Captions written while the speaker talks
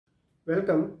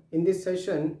Welcome. In this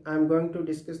session, I am going to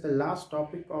discuss the last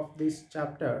topic of this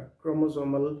chapter,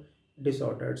 chromosomal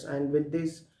disorders. And with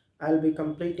this, I'll be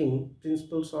completing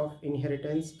principles of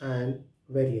inheritance and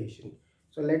variation.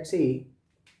 So let's see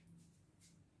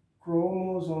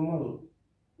chromosomal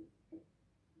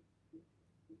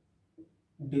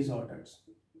disorders.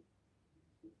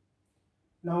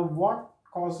 Now, what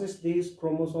causes these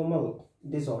chromosomal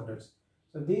disorders?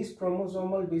 So these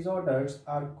chromosomal disorders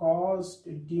are caused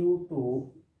due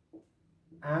to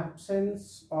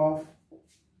absence of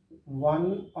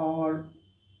one or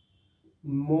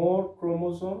more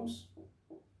chromosomes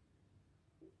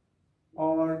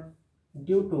or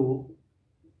due to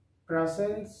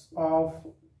presence of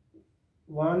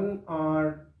one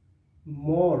or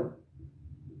more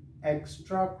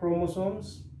extra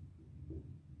chromosomes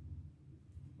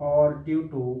or due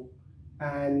to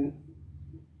an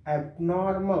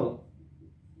abnormal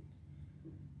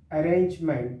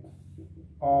arrangement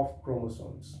of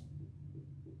chromosomes.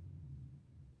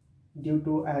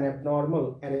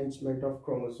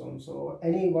 So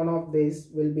any one of these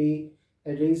will be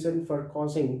a reason for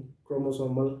causing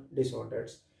chromosomal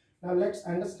disorders. Now let's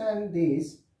understand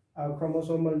these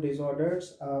chromosomal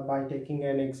disorders by taking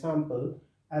an example.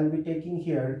 I'll be taking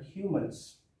here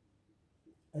humans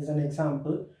as an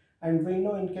example, and we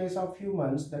know in case of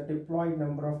humans the diploid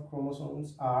number of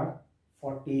chromosomes are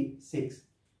 46.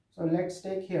 So let's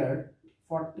take here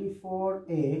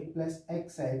 44A plus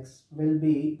XX will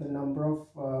be the number of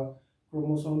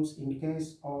chromosomes in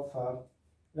case of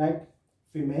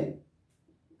female,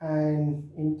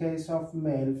 and in case of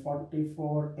male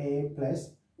 44A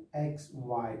plus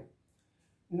XY.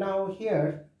 Now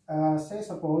here say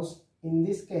suppose in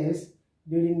this case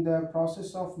during the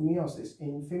process of meiosis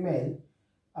in female,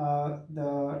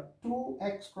 the two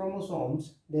X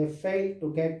chromosomes they fail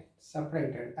to get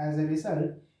separated. As a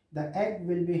result, the egg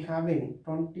will be having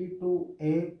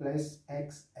 22A plus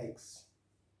XX,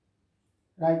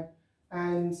 right?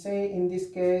 And say in this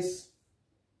case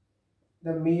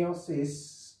the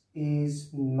meiosis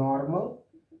is normal,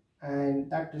 and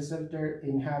that resulted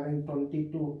in having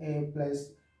 22A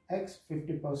plus X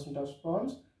 50% of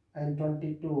sperms and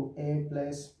 22A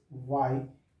plus Y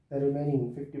the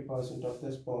remaining 50% of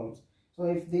the sperms. So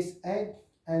if this egg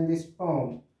and this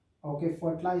sperm,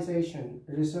 fertilization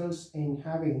results in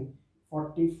having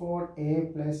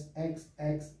 44A plus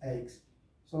XXX.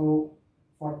 So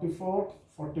 44,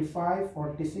 45,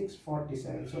 46,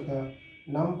 47. So the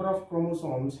number of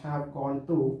chromosomes have gone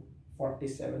to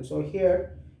 47. So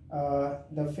here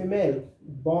the female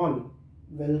born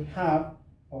will have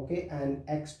an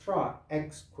extra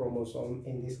X chromosome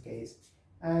in this case.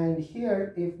 And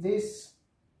here if this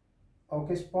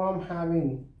sperm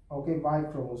having Y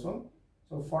chromosome,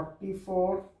 so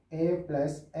 44A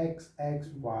plus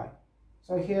XXY.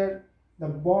 So here the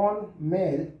born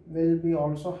male will be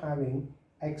also having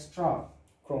extra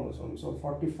chromosomes. So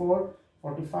 44,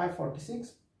 45,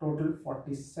 46, total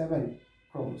 47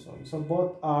 chromosomes. So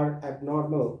both are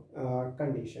abnormal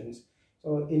conditions.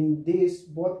 So in these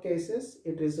both cases,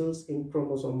 it results in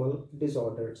chromosomal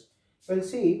disorders. We'll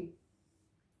see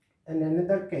in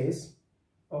another case.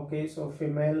 So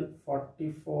female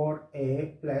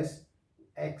 44A plus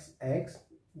XX,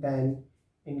 then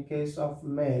in case of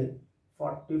male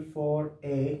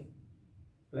 44A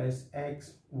plus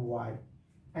XY.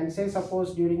 And say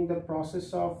suppose during the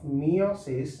process of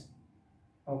meiosis,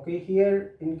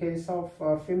 here in case of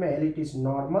female it is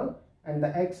normal and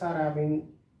the eggs are having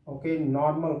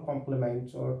normal complement,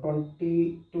 so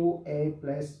 22A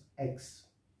plus X.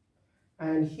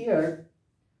 And here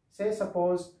say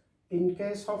suppose in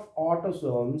case of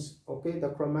autosomes, the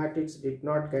chromatids did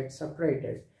not get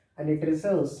separated and it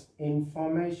results in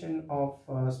formation of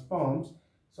sperms,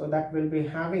 so that will be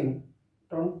having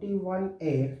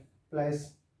 21A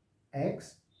plus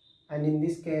X, and in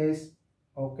this case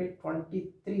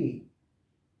 23A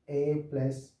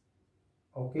plus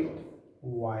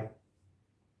Y.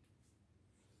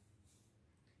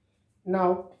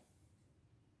 Now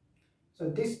so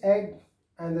this egg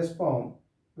and the sperm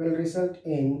will result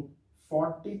in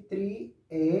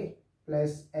 43A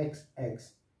plus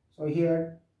XX. So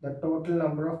here the total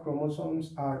number of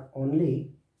chromosomes are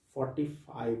only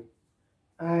 45,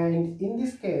 and in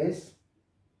this case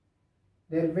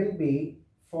there will be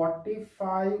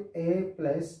 45A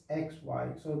plus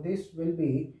XY. So this will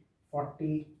be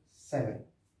 47.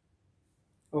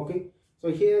 So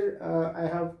here I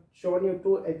have shown you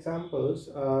two examples.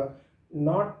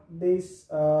 Not this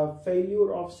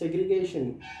failure of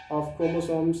segregation of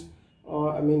chromosomes,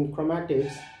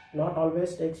 chromatids, not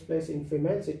always takes place in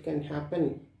females. It can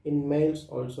happen in males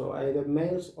also. Either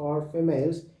males or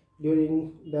females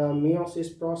during the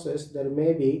meiosis process there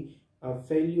may be a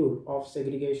failure of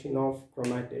segregation of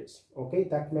chromatids. Okay,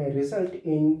 that may result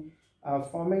in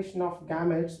formation of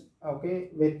gametes, okay,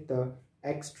 with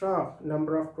extra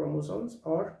number of chromosomes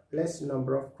or less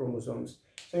number of chromosomes.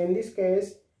 So in this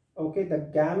case, okay, the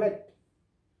gamete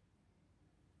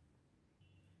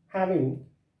having,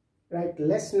 right,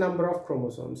 less number of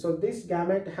chromosomes. So this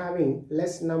gamete having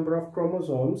less number of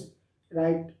chromosomes,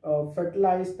 right,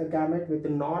 fertilize the gamete with the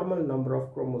normal number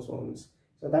of chromosomes.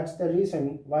 So that's the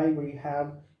reason why we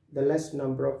have the less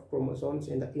number of chromosomes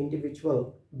in the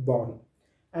individual born.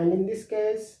 And in this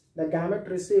case, the gamete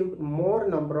received more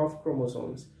number of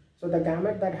chromosomes. So the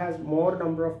gamete that has more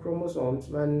number of chromosomes,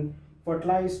 when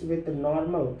fertilized with the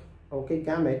normal, okay,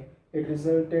 gamete, it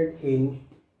resulted in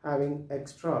having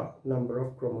extra number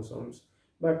of chromosomes.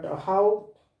 But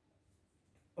how,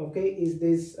 okay, is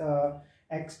this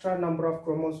extra number of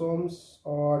chromosomes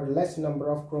or less number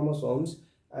of chromosomes?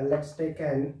 Let's take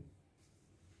an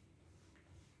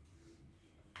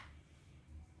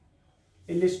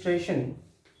illustration.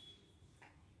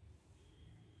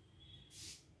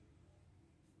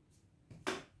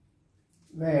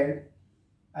 Where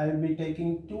I will be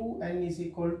taking 2n is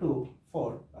equal to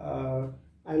 4.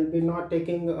 I will be not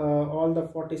taking all the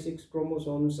 46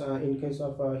 chromosomes in case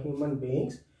of human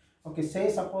beings. Okay, say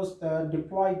suppose the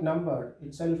diploid number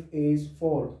itself is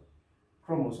 4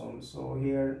 chromosomes. So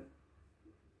here,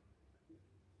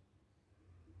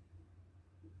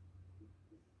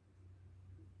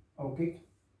 okay,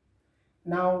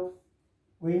 now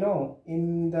we know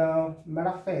in the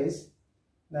metaphase,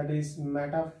 that is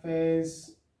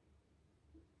metaphase,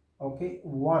 okay,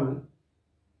 1,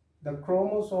 the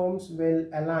chromosomes will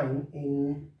align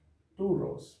in 2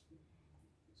 rows.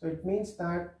 So it means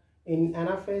that in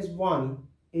anaphase 1,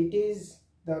 it is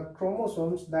the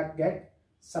chromosomes that get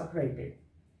separated.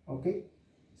 Okay,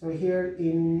 so here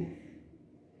in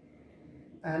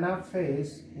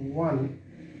anaphase 1,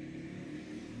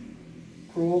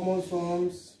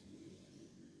 chromosomes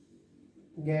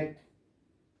get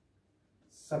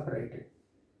separated.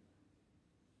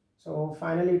 So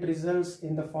finally it results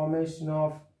in the formation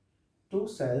of 2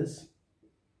 cells.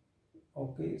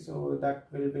 Okay, so that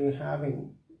will be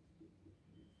having,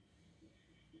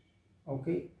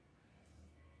 okay,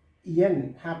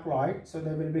 n haploid. So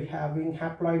they will be having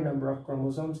haploid number of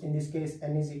chromosomes. In this case,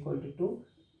 n is equal to 2.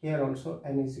 Here also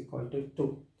n is equal to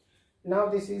 2. Now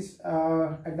this is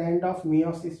at the end of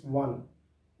meiosis 1.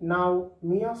 Now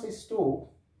meiosis 2,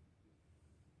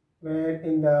 where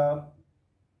in the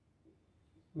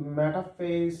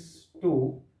metaphase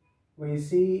 2 we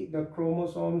see the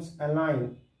chromosomes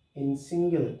align in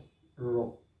single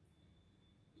row.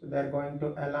 So they are going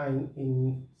to align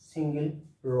in single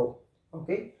row.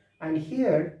 Okay, and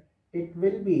here it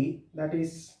will be, that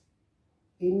is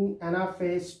in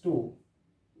anaphase 2,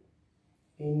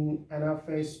 in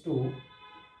anaphase 2,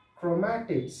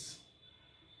 chromatids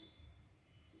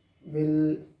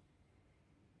will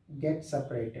get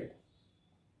separated.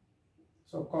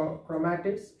 So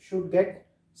chromatids should get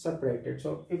separated.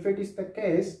 So if it is the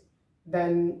case,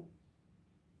 then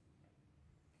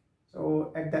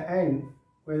so at the end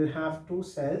we'll have 2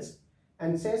 cells,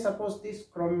 and say suppose this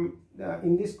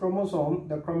in this chromosome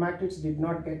the chromatids did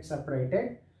not get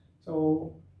separated.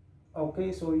 So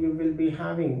okay, so you will be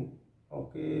having,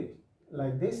 okay,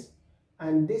 like this,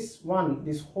 and this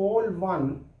whole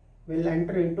one will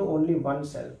enter into only one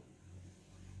cell,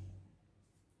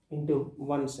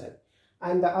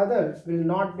 and the other will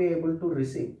not be able to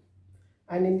receive.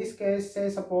 And in this case, say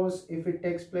suppose if it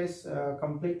takes place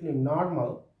completely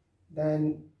normal,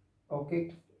 then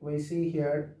okay, we see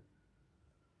here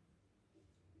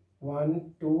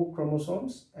 1, 2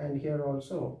 chromosomes, and here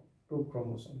also 2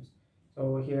 chromosomes.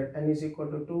 So here n is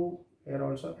equal to 2, here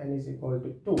also n is equal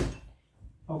to 2.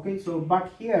 Okay, so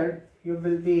but here you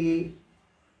will be,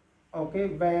 okay,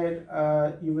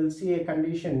 where you will see a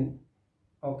condition,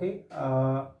 okay,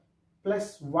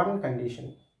 +1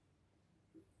 condition,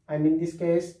 and in this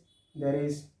case there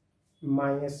is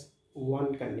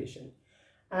 -1 condition.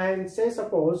 And say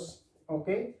suppose,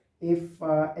 okay, if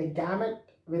a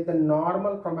gamete with the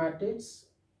normal chromatids,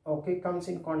 okay, comes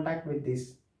in contact with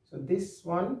this, so this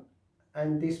one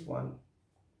and this one,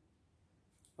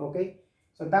 okay,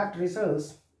 so that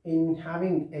results in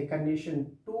having a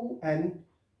condition 2n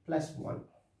plus 1,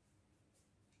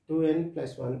 2n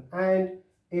plus 1, and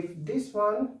if this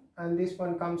one and this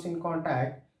one comes in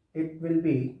contact, it will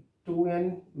be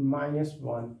 2n minus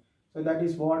 1. So that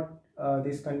is what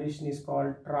this condition is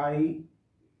called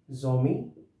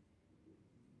trisomy,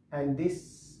 and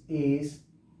this is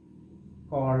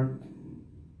called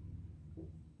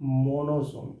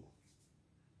monosomy.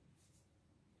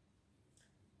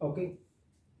 Okay,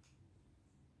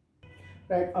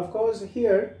 right. Of course,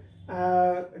 here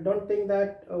don't think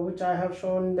that which I have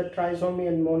shown, the trisomy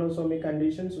and monosomy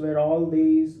conditions where all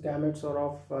these gametes are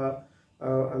of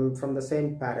from the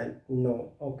same parent.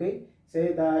 No. Okay,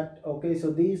 say that, okay, so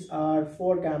these are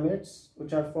 4 gametes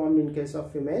which are formed in case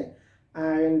of female,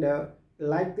 and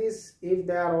like this, if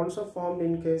they are also formed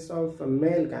in case of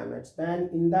male gametes, then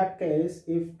in that case,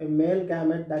 if a male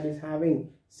gamete that is having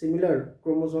similar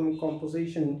chromosome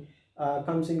composition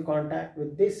comes in contact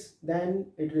with this, then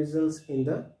it results in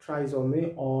the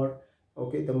trisomy or,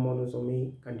 okay, the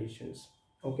monosomy conditions.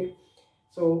 Okay,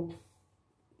 so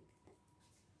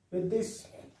with this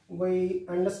we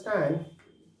understand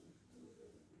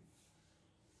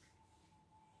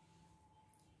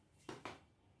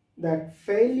that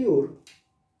failure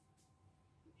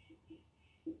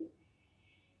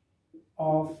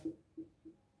of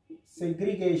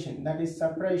segregation, that is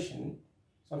separation,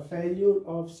 so failure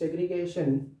of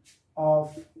segregation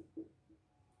of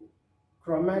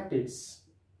chromatids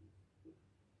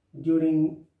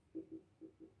during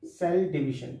cell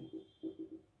division,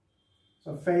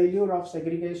 so failure of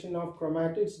segregation of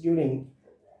chromatids during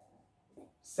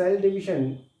cell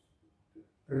division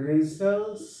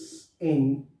results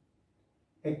in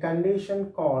a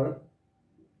condition called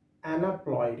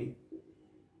aneuploidy.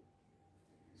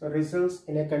 So results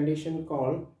in a condition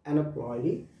called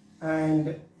aneuploidy,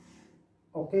 and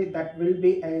okay, that will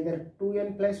be either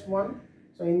 2n plus 1.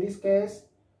 So in this case,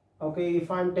 okay, if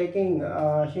I'm taking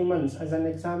humans as an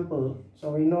example,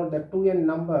 so we know the 2n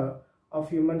number of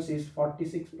humans is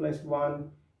 46 plus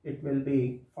 1, it will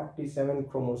be 47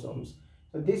 chromosomes.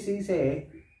 So this is a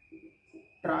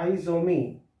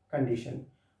trisomy condition,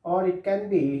 or it can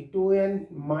be 2n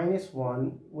minus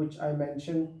 1, which I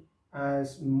mentioned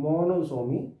as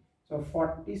monosomy. So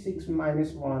 46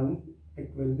 minus 1,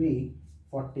 it will be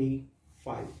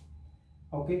 45.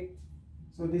 Okay,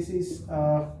 so this is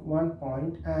one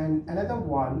point. And another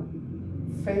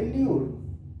one, failure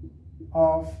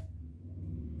of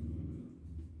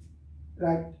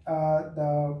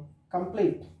the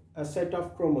complete set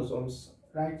of chromosomes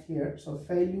right here. So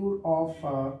failure of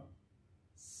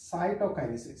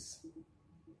cytokinesis,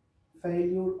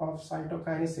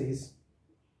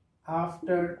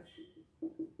 after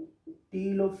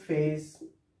telophase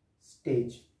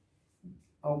stage.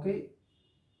 Okay,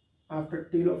 after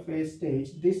telophase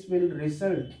stage, this will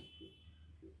result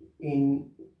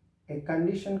in a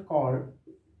condition called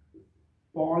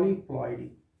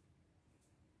polyploidy.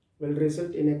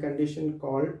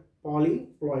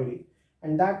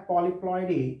 And that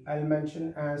polyploidy I'll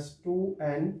mention as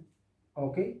 2n,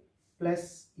 okay,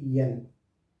 plus n.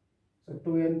 So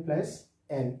 2n plus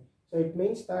n. So it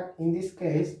means that in this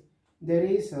case there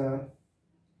is a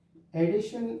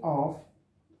addition of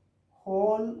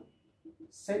whole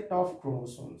set of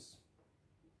chromosomes.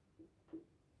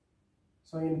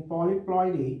 So in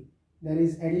polyploidy there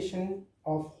is addition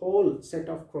of whole set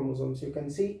of chromosomes. You can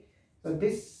see, so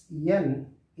this n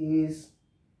is,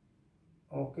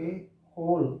 okay,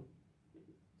 whole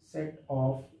set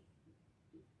of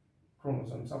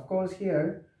chromosomes. Of course,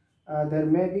 here there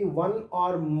may be one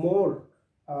or more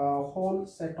whole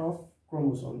set of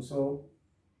chromosomes. So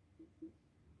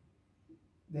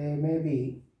there may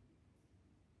be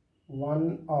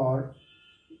one or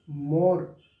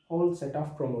more whole set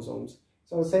of chromosomes.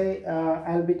 So say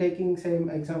I'll be taking same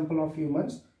example of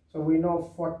humans. So we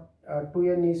know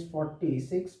 2n is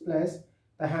 46 plus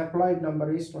the haploid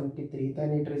number is 23.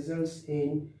 Then it results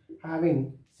in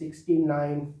having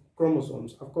 69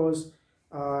 chromosomes. Of course,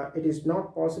 it is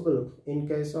not possible in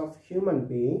case of human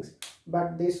beings,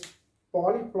 but this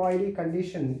polyploidy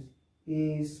condition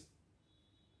is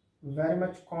very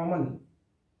much common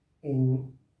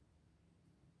in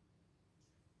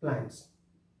plants.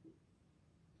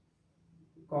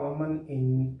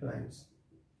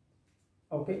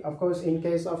 Okay, of course, in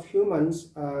case of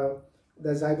humans, the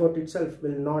zygote itself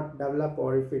will not develop,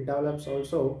 or if it develops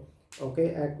also,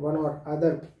 okay, at one or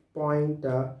other point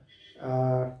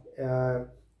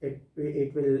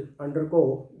it will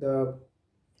undergo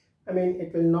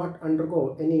it will not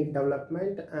undergo any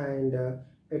development, and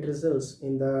it results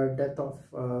in the death of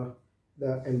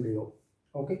the embryo.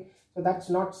 Okay, so that's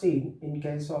not seen in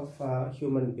case of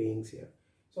human beings here.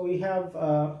 So we have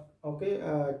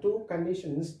two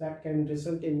conditions that can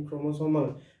result in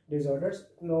chromosomal disorders.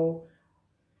 Now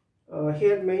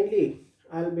here mainly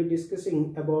I'll be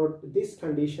discussing about this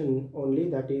condition only,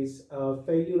 that is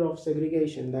failure of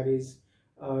segregation, that is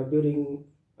during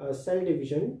cell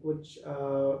division, which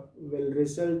will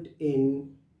result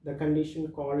in the condition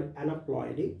called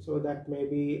aneuploidy. So that may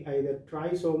be either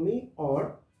trisomy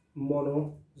or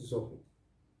monosomy.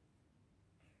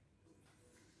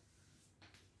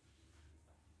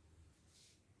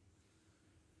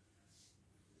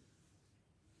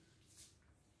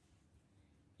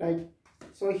 right?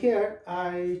 So here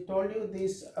I told you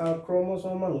these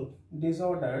chromosomal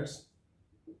disorders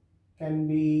can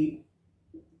be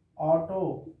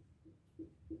autosomal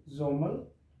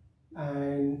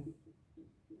and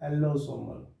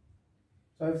allosomal.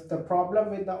 So if the problem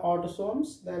with the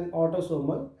autosomes, then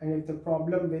autosomal, and if the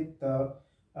problem with the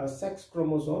sex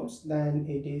chromosomes, then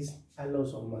it is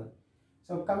allosomal.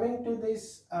 So coming to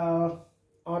this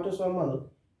autosomal,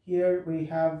 here we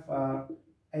have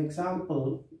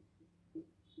example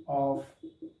of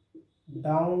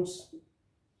Down's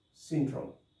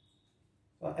syndrome.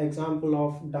 So example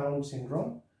of Down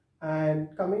syndrome.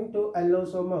 And coming to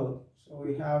allosomal, so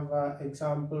we have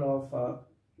example of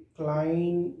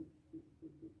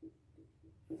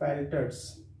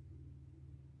Klinefelter's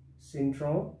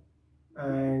syndrome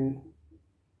and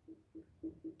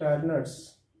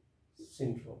Turner's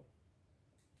syndrome.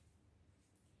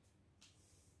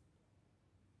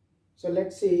 So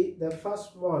let's see the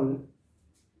first one,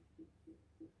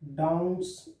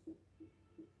 Down's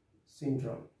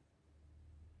syndrome.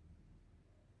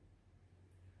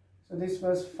 So this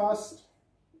was first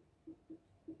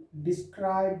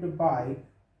described by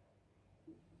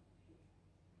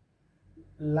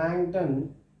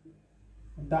Langdon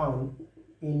Down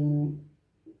in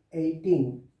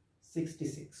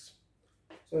 1866.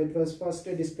 So it was first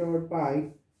discovered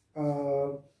by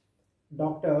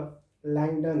Dr.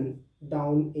 Langdon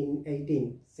Down in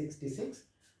 1866,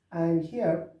 and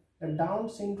here the Down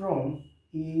syndrome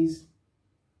is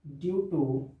due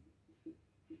to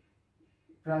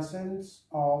presence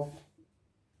of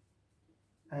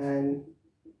an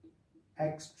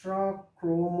extra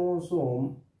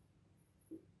chromosome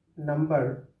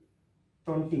number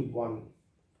 21.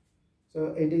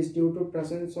 So it is due to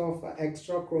presence of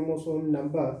extra chromosome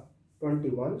number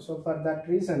 21. So for that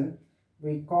reason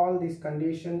we call this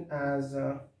condition as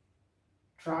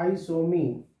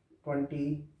trisomy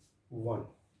 21.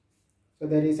 So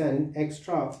there is an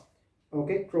extra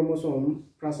chromosome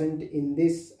present in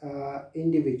this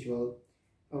individual.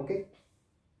 Okay,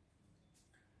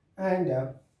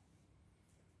 and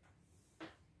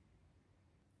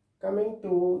coming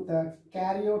to the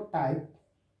karyotype,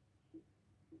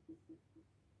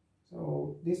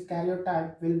 so this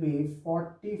karyotype will be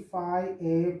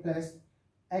 45A plus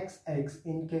XX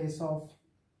in case of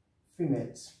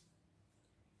females.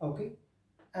 Okay,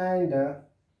 and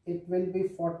it will be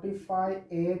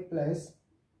 45A plus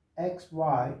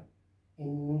XY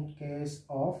in case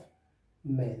of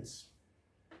males,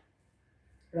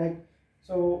 right?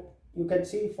 So you can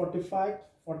see 45,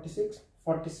 46,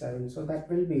 47. So that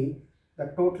will be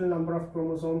the total number of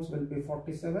chromosomes will be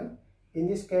 47. In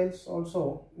this case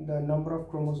also the number of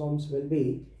chromosomes will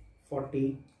be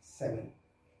 47,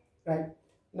 right?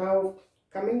 Now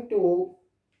coming to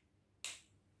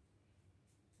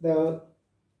the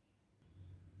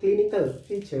clinical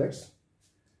features.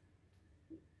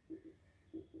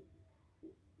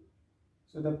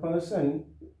 So the person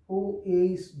who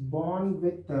is born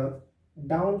with the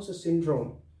Down's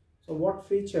syndrome, so what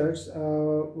features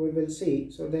we will see.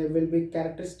 So there will be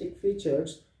characteristic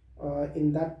features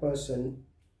in that person.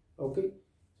 Okay,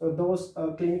 so those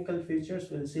clinical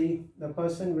features we'll see. The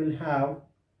person will have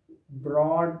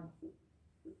broad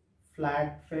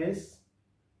flat face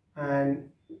and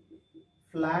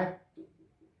flat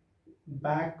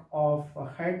back of a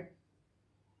head.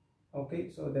 Okay,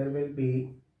 so there will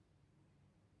be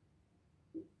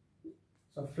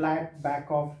flat back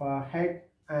of head,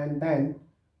 and then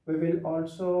we will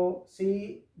also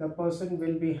see the person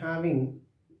will be having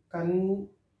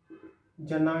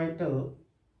congenital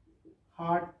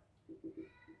heart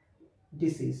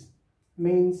disease,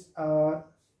 means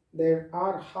there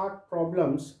are heart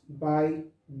problems by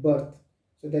birth.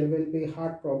 So there will be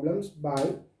heart problems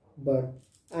by birth,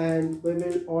 and we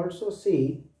will also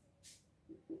see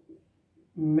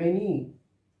many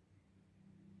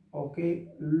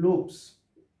loops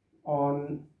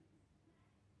on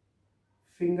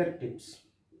fingertips.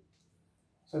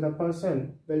 So the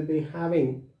person will be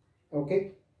having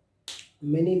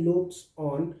many loops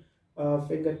on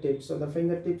fingertips. So the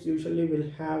fingertips usually will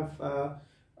have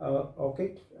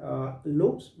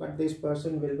loops, but this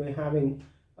person will be having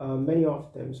many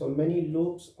of them. So many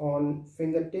loops on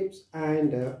fingertips,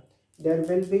 and there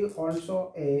will be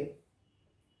also a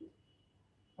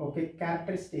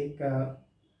characteristic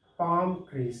palm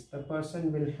crease. The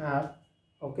person will have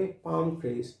palm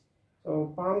crease.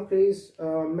 So palm crease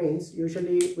means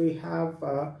usually we have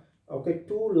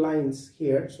two lines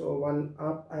here, so one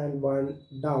up and one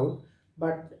down,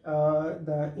 but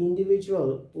the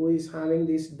individual who is having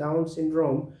this Down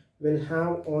syndrome will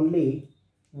have only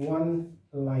one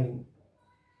line.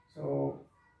 So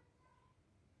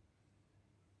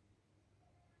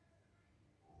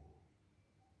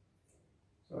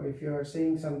if you are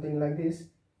seeing something like this,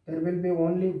 there will be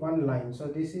only one line. So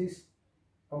this is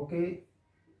okay,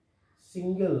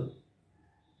 single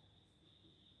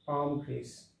palm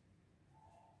trees.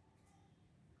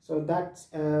 So that's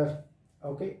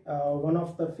one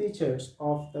of the features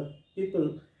of the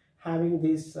people having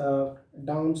this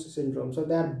Down's syndrome. So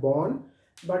they are born,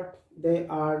 but they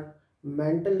are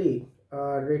mentally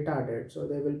retarded. So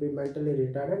they will be mentally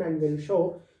retarded, and will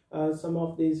show some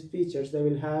of these features. They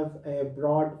will have a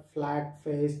broad flat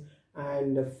face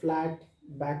and a flat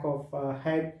back of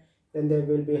head. Then they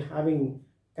will be having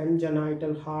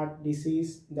congenital heart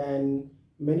disease. Then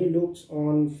many loops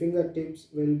on fingertips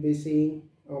will be seen.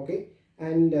 Okay,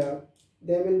 and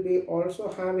they will be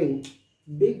also having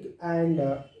big and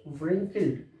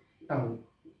wrinkled tongue.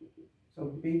 So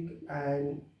big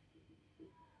and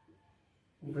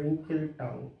wrinkled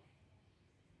tongue.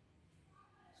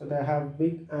 So they have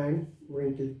big and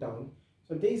wrinkled tongue.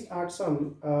 So these are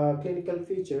some clinical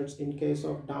features in case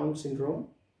of Down syndrome.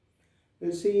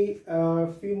 We'll see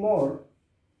a few more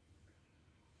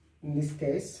in this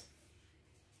case.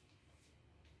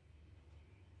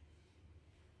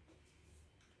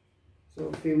 So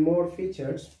a few more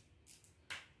features.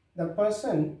 The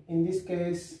person in this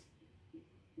case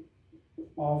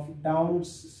of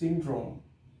Down's syndrome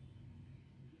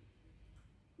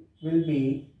will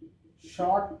be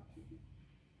short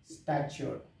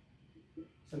statured.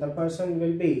 So the person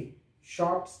will be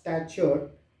short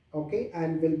statured, okay,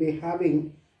 and will be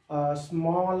having a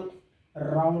small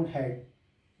round head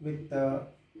with a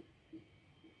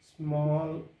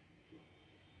small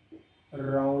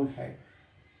round head.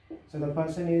 So the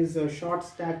person is short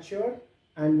statured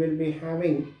and will be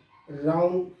having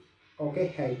round, okay,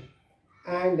 head,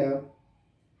 and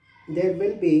there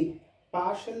will be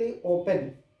partially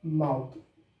open mouth.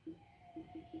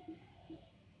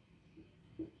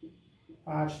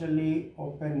 Partially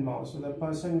open mouth. So the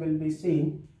person will be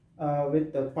seen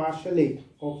with the partially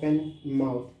open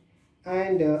mouth,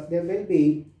 and there will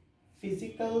be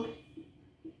physical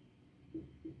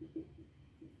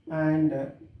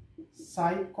and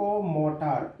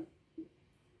psychomotor.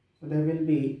 So there will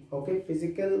be, okay,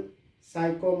 physical,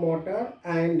 psychomotor,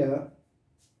 and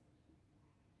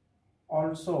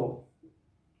also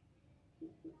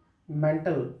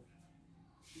mental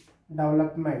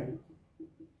development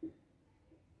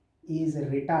is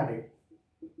retarded.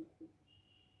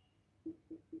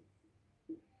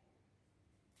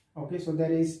 Okay, so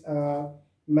there is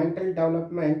mental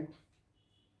development.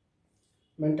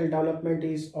 Mental development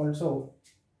is also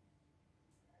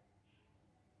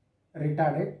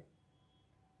retarded.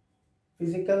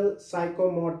 Physical,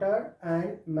 psychomotor,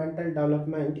 and mental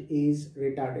development is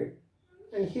retarded.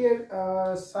 And here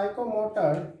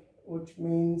psychomotor, which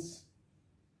means,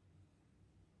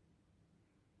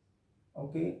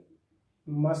 okay,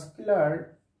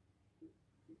 muscular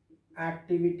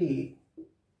activity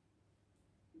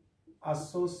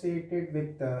associated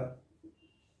with the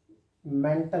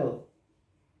mental,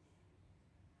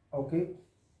 okay,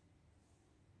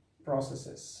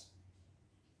 processes.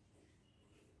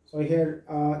 So here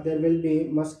there will be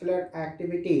muscular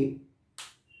activity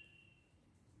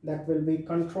that will be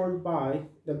controlled by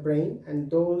the brain,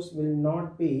 and those will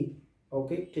not be,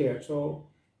 okay, clear. So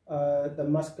the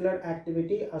muscular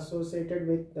activity associated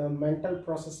with the mental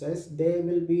processes, they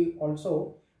will be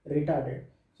also retarded.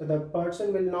 So the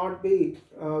person will not be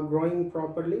growing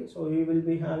properly. So he will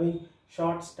be having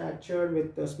short stature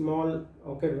with a small,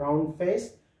 okay, round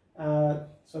face.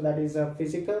 So that is a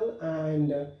physical,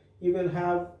 and he will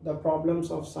have the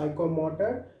problems of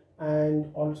psychomotor,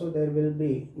 and also there will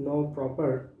be no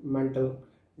proper mental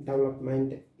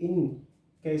development in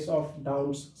case of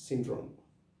Down's syndrome.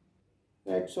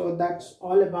 Right, so that's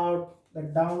all about the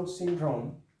Down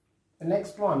syndrome. The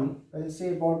next one we'll see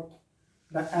about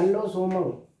the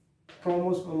allosomal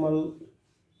chromosomal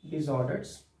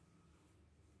disorders.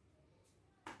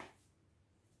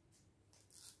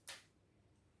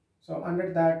 So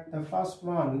under that, the first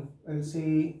one we'll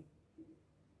see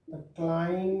the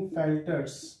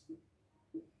Klinefelter's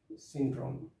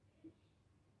syndrome.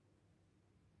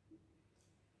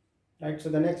 Right, so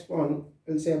the next one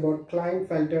we'll say about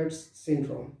Klinefelter's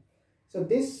syndrome. So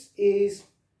this is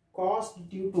caused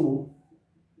due to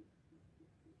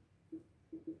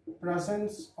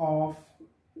presence of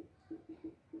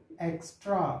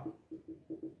extra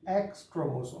X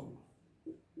chromosome.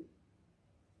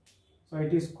 So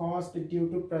it is caused due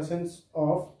to presence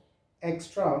of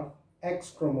extra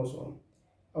X chromosome,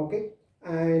 okay,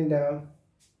 and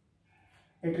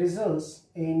it results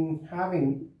in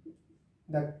having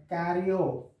the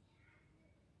karyotype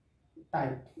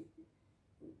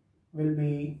will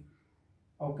be,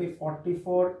 okay,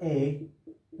 44A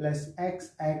plus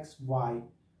XXY,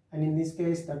 and in this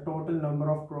case the total number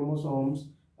of chromosomes,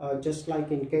 just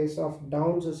like in case of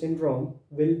Down's syndrome,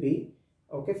 will be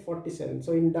okay 47.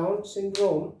 So in Down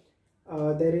syndrome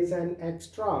there is an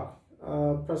extra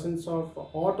presence of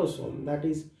autosome, that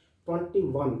is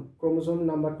 21, chromosome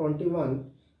number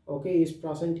 21, okay, is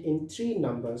present in 3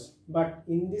 numbers, but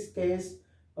in this case,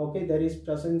 okay, there is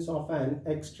presence of an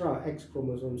extra X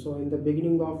chromosome. So in the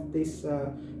beginning of this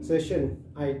session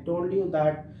I told you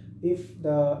that if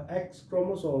the X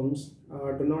chromosomes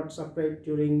do not separate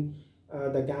during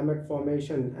the gamete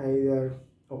formation, either,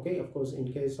 okay, of course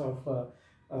in case of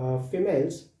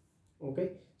females,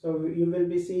 okay, so you will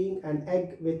be seeing an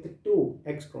egg with 2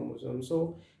 X chromosomes.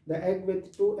 So the egg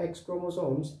with 2 X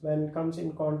chromosomes, when it comes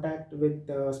in contact with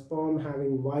the sperm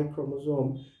having Y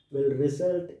chromosome, will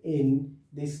result in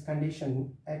this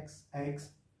condition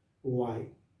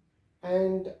XXY,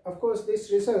 and of course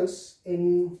this results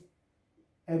in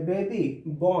a baby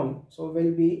born, so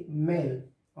will be male.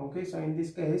 Okay, so in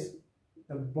this case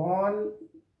the born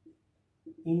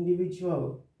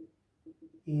individual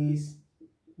is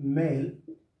male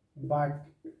but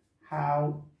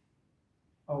have,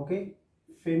 okay,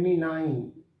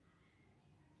 feminine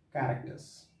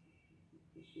characters.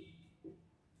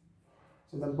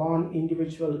 So the born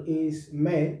individual is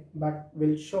male but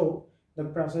will show the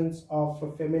presence of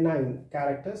feminine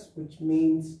characters, which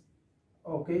means,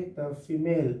 okay, the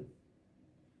female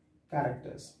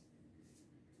characters.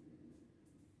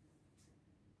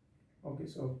 Okay,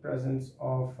 so presence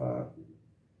of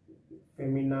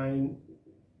feminine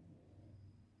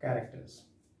characters,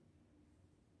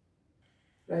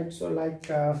 right? So like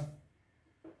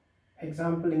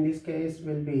example in this case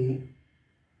will be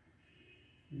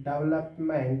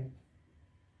development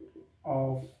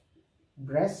of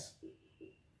breast.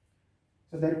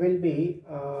 So there will be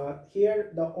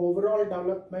here the overall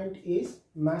development is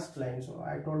masculine. So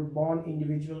I told born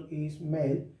individual is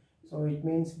male, so it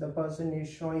means the person is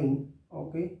showing,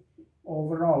 okay,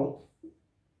 overall,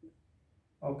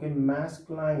 okay,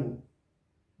 masculine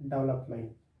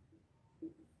development.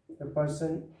 The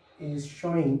person is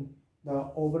showing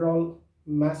the overall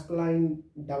masculine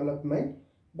development,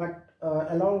 but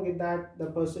along with that the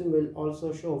person will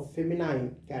also show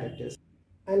feminine characters.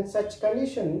 And such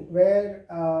condition where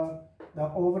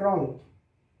the overall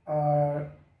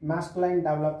masculine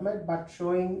development but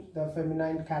showing the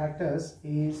feminine characters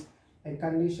is a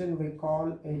condition we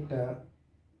call it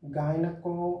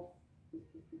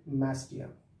gynecomastia.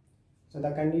 So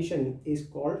the condition is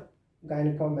called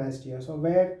gynecomastia. So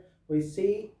where we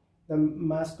see the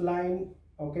masculine,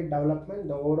 okay, development,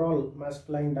 the overall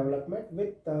masculine development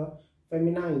with the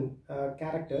feminine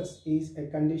characters is a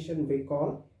condition we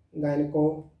call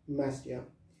gynecomastia.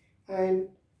 And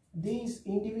these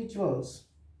individuals,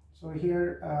 so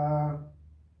here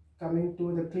coming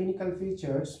to the clinical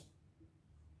features,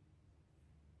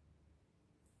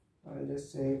 I'll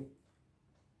just say,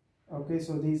 okay,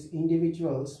 so these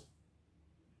individuals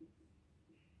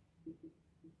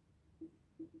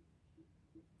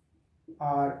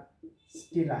are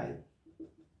sterile.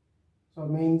 So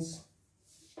means,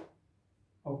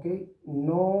 okay,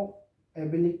 no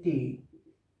ability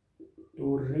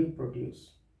to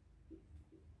reproduce.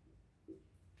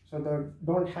 So they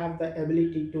don't have the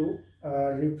ability to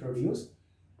reproduce.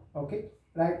 Okay,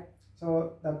 right?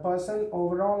 So the person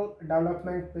overall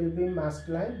development will be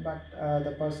masculine, but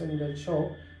the person will show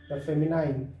the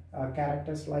feminine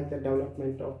characters like the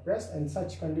development of breast, and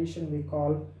such condition we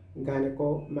call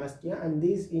gynecomastia. And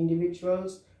these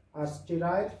individuals are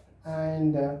sterile,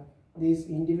 and these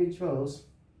individuals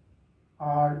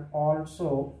are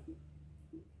also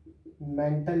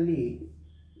mentally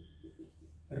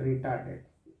retarded.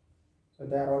 So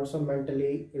they are also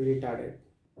mentally retarded,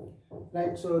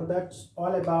 right? So that's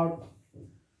all about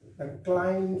the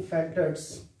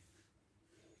Klinefelter's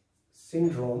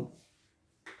syndrome.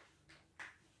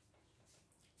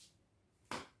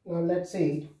 Now let's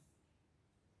see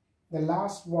the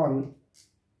last one,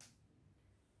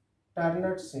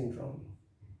 Turner syndrome.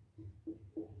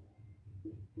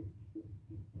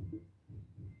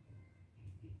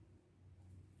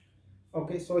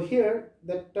 Okay, so here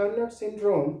the Turner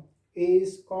syndrome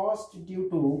is caused due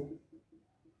to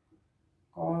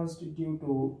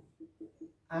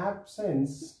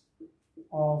absence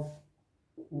of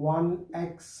one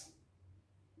X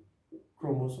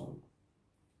chromosome.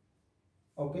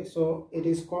 Okay, so it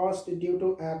is caused due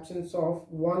to absence of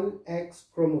one X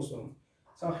chromosome.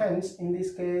 So hence in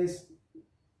this case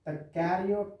the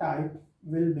karyotype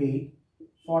will be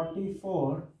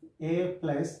 44A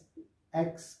plus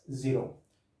X0.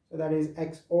 So that is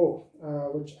XO,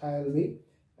 which I will be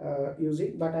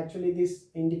using, but actually this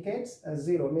indicates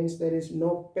 0, means there is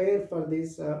no pair for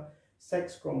this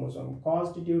sex chromosome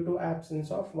caused due to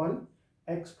absence of one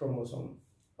X chromosome.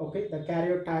 Okay, the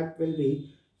karyotype will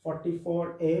be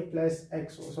 44A plus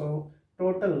X. So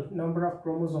total number of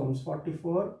chromosomes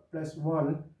 44 plus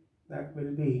 1, that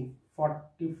will be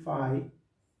 45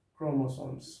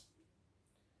 chromosomes.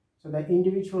 So the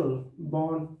individual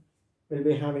born will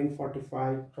be having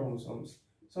 45 chromosomes.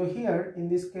 So here in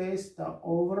this case the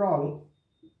overall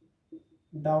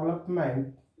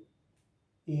development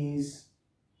is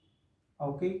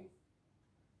okay,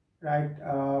 right,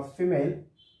 female,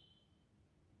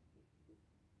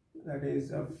 that is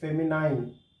a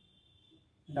feminine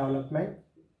development.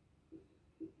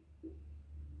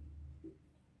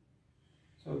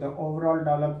 So the overall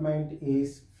development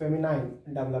is feminine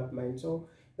development. So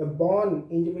the born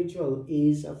individual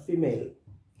is a female.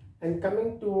 And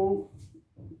coming to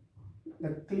the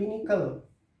clinical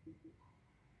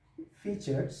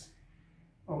features,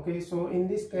 okay, so in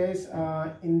this case,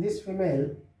 in this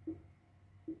female,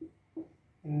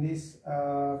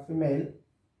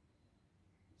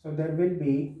 so there will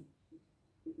be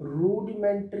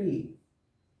rudimentary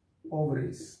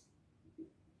ovaries.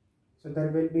 So there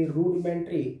will be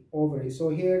rudimentary ovaries. So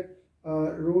here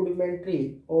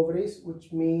rudimentary ovaries,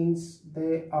 which means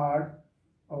they are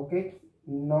okay,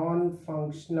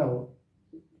 non-functional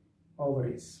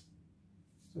ovaries.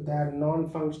 So they are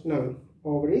non-functional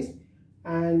ovaries,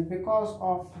 and because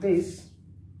of this,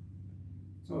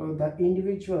 so the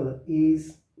individual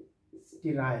is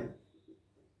sterile.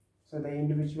 So the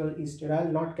individual is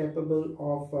sterile, not capable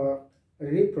of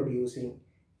reproducing.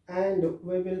 And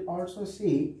we will also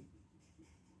see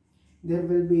there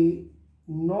will be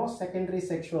no secondary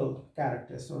sexual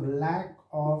characters. So lack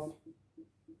of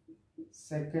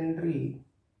secondary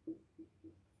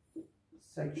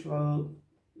sexual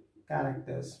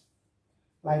characters,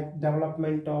 like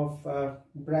development of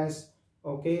breast,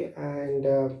 okay, and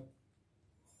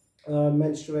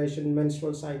menstruation,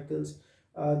 menstrual cycles,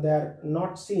 they are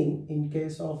not seen in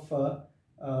case of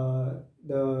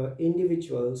the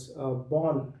individuals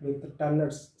born with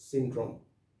Turner's syndrome.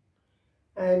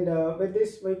 And with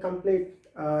this we complete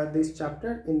this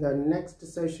chapter. In the next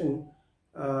session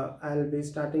I'll be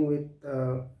starting with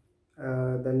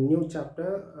the new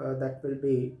chapter that will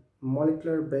be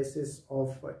molecular basis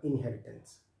of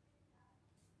inheritance.